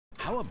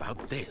How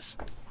about this?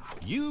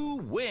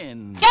 You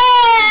win!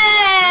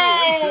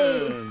 Yay!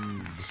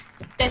 Congratulations!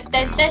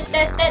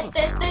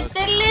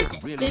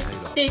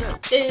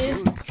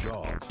 Good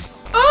job.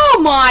 Oh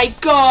my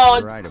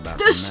god! Right about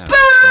The now.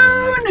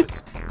 spoon!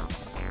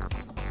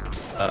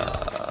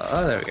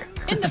 Oh, there we go.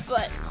 In the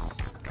butt.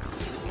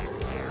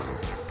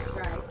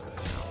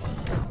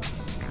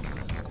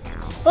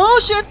 Oh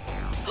shit!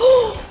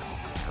 Oh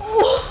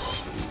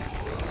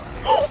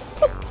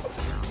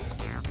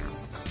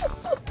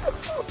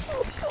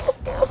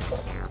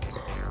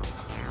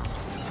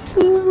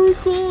my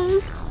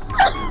god.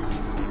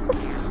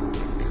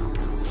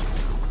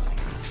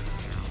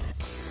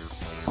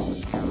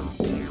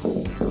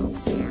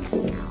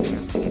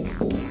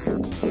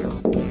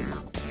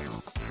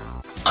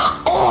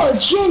 Oh,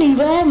 Jenny,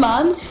 there,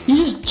 man! You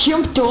just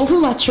jumped over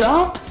my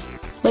trap.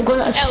 Like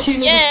when as soon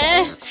as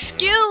Yeah,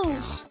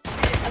 skills.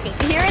 Okay,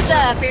 so here is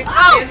a.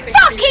 Oh,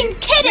 fucking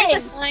kidding!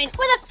 Here's a sign.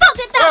 Where the fuck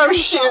did that Oh come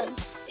shit! from?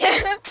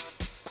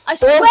 I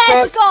swear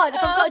to God,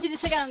 if I've got to do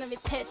this again, I'm gonna be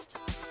pissed.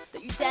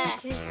 That you dare.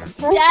 You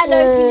dare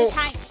load me in the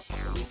tank.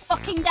 You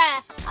fucking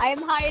dare. I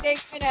am hiding,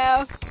 you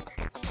know.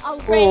 I'll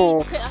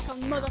rage quit like a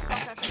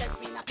motherfucker if you let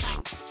me in that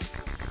tank.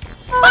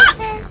 Fuck!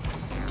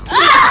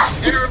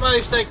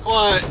 Everybody stay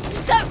quiet. So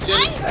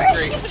Jenny,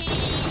 angry!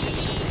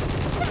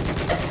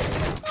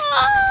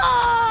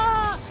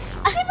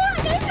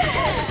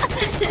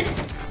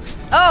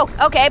 Oh,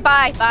 okay,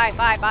 bye.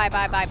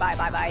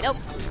 Nope.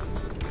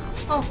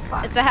 Oh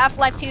fuck. It's a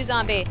Half-Life 2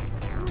 zombie.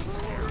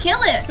 Kill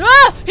it!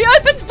 Ah! He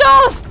opens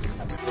doors!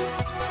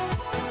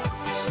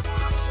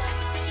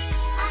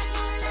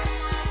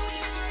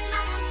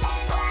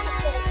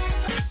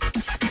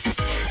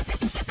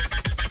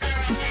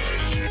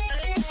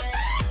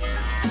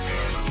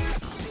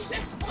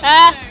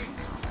 Ah!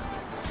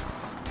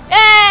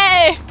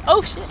 Hey!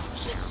 Oh shit!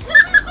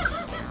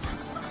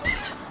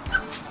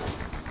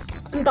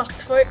 I'm back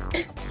to it.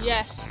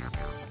 Yes.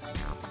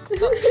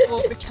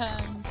 Doctor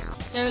returns.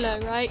 YOLO,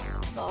 right?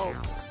 No.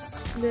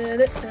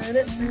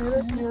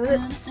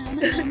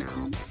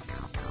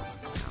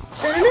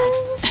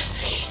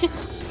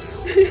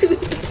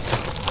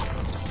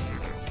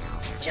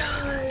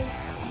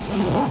 Jaws.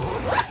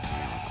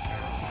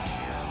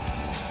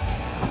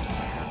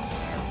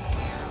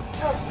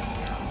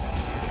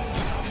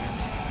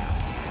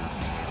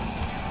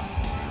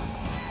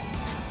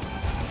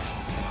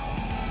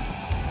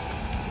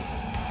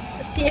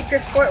 Let's see if your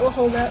fort will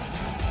hold up.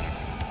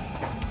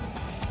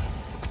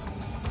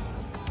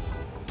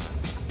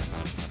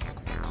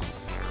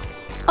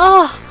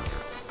 Oh!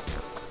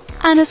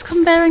 Anna's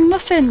come bearing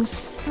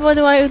muffins. Why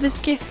do I owe this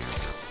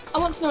gift? I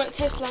want to know what it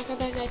tastes like. I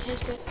don't know.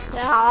 Taste it.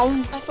 Down.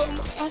 I thought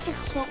it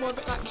smelled more a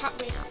bit like cat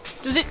wee.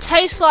 Does it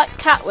taste like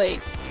cat wee?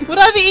 Would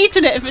I be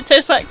eating it if it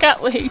tastes like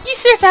cat wee? You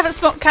seriously haven't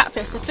smelled cat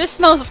piss. If this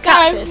smells of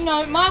cat piss,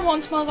 No, my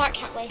one smells like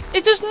cat wee.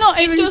 it does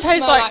not even does taste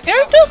smell like. like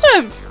No, it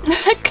doesn't.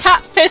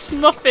 Cat piss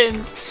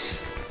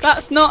muffins.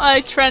 That's not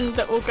a trend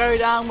that will go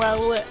down well,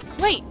 will it?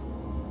 Wait,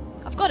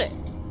 I've got it.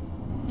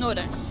 No, I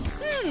don't.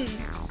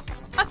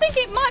 I think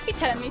it might be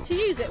telling me to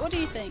use it. What do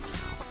you think?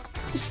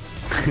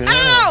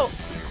 Ow!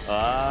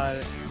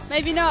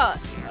 Maybe not.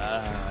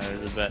 I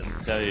was about to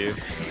tell you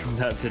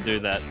not to do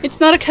that.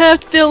 It's not a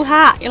curved bill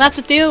hat. You'll have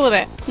to deal with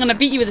it. I'm gonna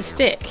beat you with a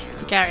stick.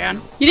 Carry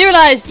on. You do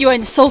realise you are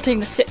insulting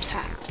the Sips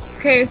hat.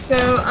 Okay, so,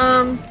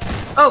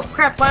 oh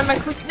crap, why am I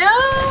clicking? No!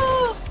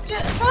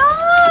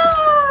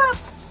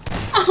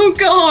 Oh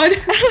god!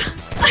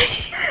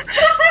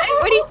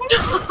 What do you think?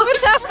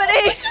 What's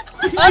happening?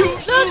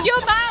 Unplug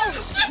your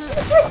mouse!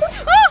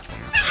 Oh!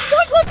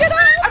 Don't look at us!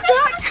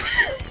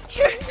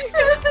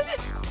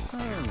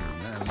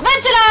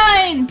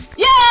 Ventureline!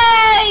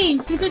 Yay!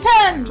 He's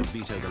returned!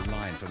 Veto the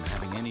line from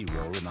having any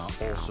role in our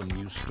awesome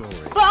new story.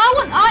 But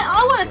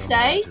I want to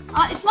stay.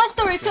 It's my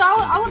story too.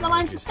 I want the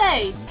line to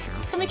stay.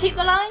 Can we keep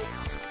the line?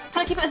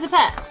 Can I keep it as a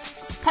pet?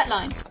 Pet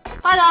line.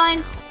 Hi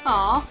line.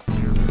 Aww.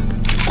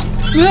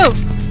 Whoa!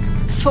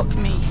 Fuck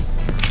me.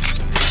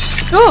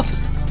 Oh!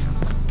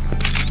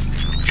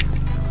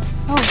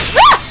 Oh.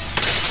 Ah!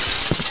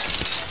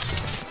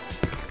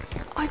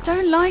 I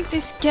don't like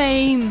this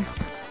game.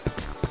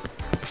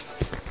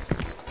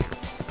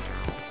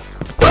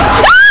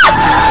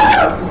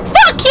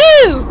 Fuck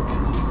you!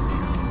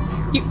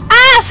 You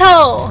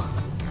asshole!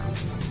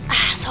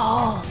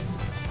 Asshole!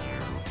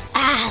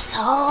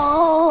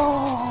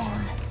 Asshole!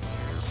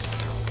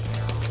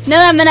 No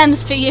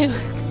M&M's for you.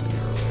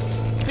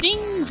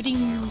 Bring,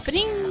 bring,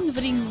 bring,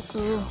 bring.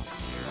 Ooh.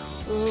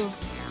 Ooh.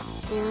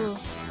 Ooh.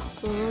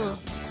 Ooh.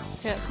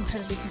 Okay, that's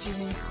incredibly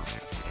confusing.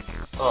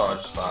 Oh,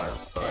 it's fine.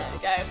 Sorry. There you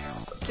go.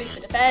 Sleep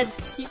in the bed.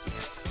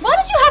 Why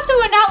did you have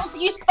to announce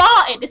that you'd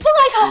farted? It's not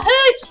like I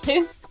heard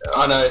you.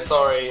 I know,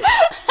 sorry.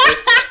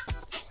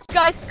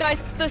 Guys,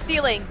 the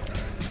ceiling.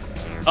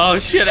 Oh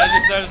shit, I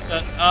just noticed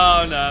that.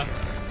 Oh no.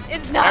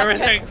 It's not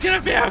Everything's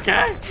gonna be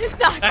okay. good. It's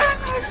not good.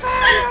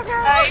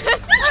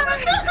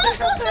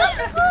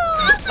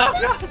 Oh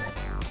god.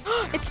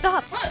 It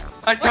stopped.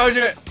 I told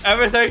you,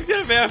 everything's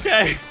gonna be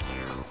okay.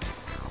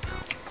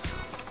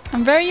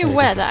 I'm very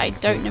aware that I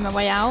don't know my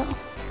way out.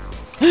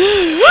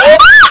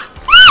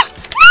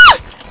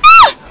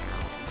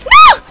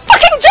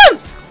 Fucking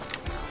jump!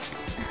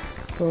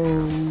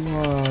 Oh,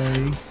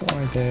 why?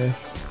 Why this?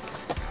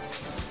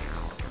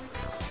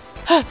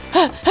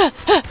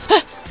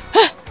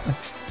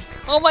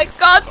 Oh my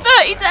god,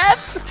 30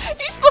 deaths!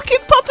 He's fucking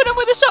popping him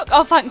with a shotgun.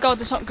 Oh, thank god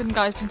the shotgun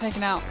guy's been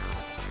taken out.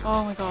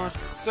 Oh my god.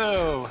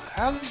 So,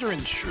 how's your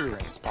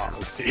insurance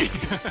policy?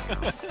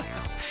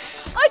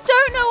 I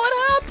don't know what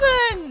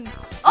happened!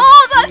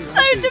 Oh, that's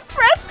so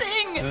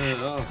depressing!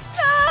 No!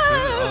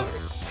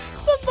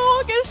 The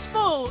morgue is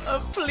full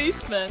of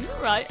policemen,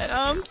 right, and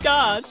armed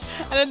guards,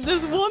 and then there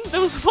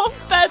was one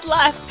bed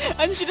left,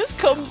 and she just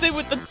comes in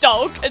with the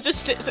dog and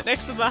just sits it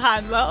next to the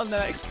handler on the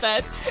next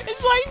bed.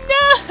 It's like,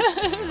 no,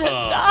 the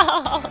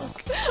dog.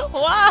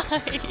 Why?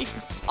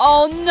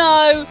 Oh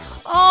no!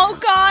 Oh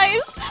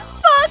guys,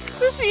 fuck!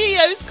 The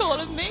CEO's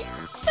calling me.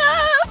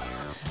 No!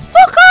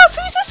 Fuck off!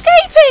 Who's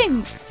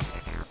escaping?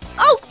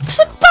 Oh,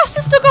 some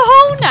bastard's dug a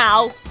hole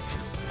now.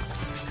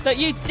 Don't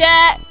you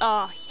dare!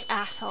 Oh, you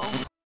asshole.